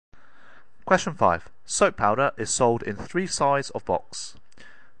Question 5. Soap powder is sold in 3 sizes of box.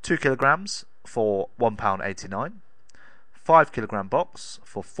 2 kilograms for £1.89, 5 kilogram box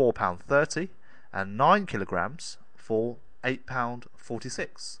for £4.30, and 9 kilograms for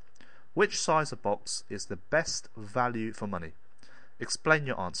 £8.46. Which size of box is the best value for money? Explain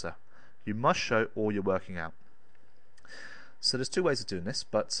your answer. You must show all you're working out. So there's 2 ways of doing this,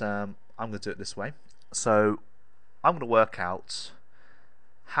 but I'm going to do it this way. So I'm going to work out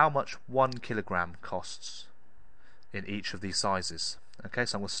how much 1 kilogram costs in each of these sizes. Okay,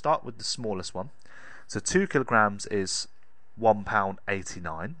 so I'm going to start with the smallest one. So 2 kilograms is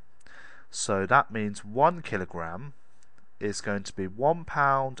 £1.89. So that means 1 kilogram is going to be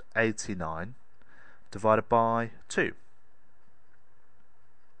 £1.89 divided by 2.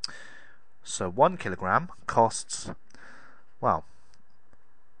 So 1 kilogram costs, well,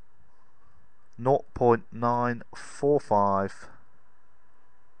 0.945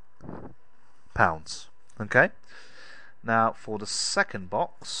 pounds. Okay, now for the second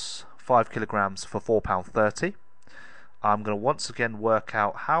box, 5 kilograms for £4.30, I'm going to once again work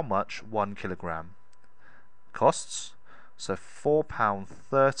out how much 1 kilogram costs. So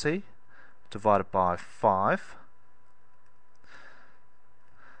 £4.30 divided by 5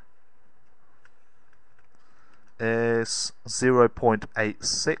 is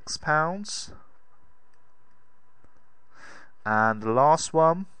 £0.86, and the last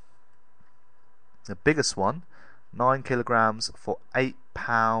one, the biggest one, 9 kilograms for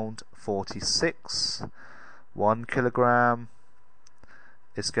 £8.46. 1 kilogram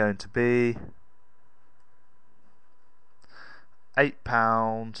is going to be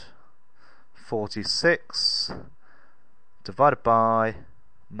 £8.46 divided by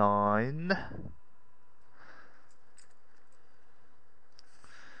 9.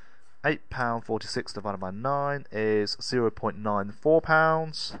 £8.46 divided by 9 is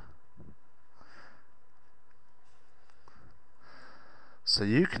 £0.94. So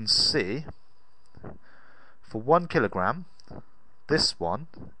you can see for 1 kilogram, this one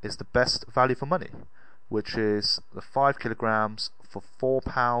is the best value for money, which is the 5 kilograms for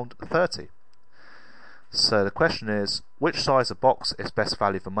 £4.30. So the question is, which size of box is best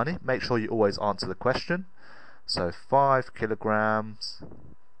value for money? Make sure you always answer the question. So 5 kilograms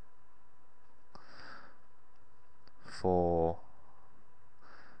for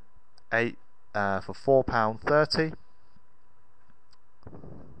 £4.30,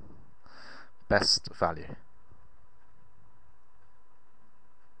 best value.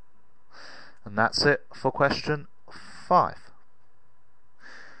 And that's it for question 5.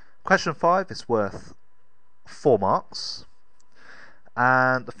 Question 5 is worth 4 marks,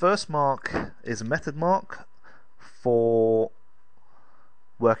 and the first mark is a method mark for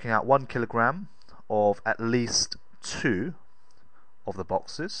working out 1 kilogram of at least 2 of the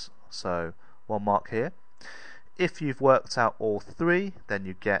boxes, so 1 mark here. If you've worked out all 3, then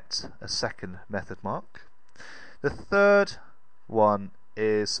you get a second method mark. The third one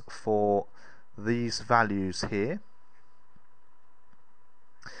is for these values here,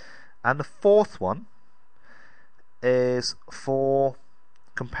 and the fourth one is for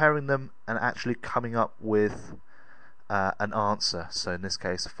comparing them and actually coming up with an answer. So in this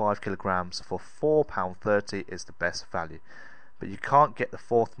case, 5 kilograms for £4.30 is the best value, but you can't get the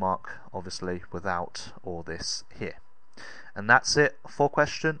 4th mark obviously without all this here. And that's it for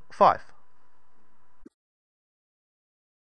question 5.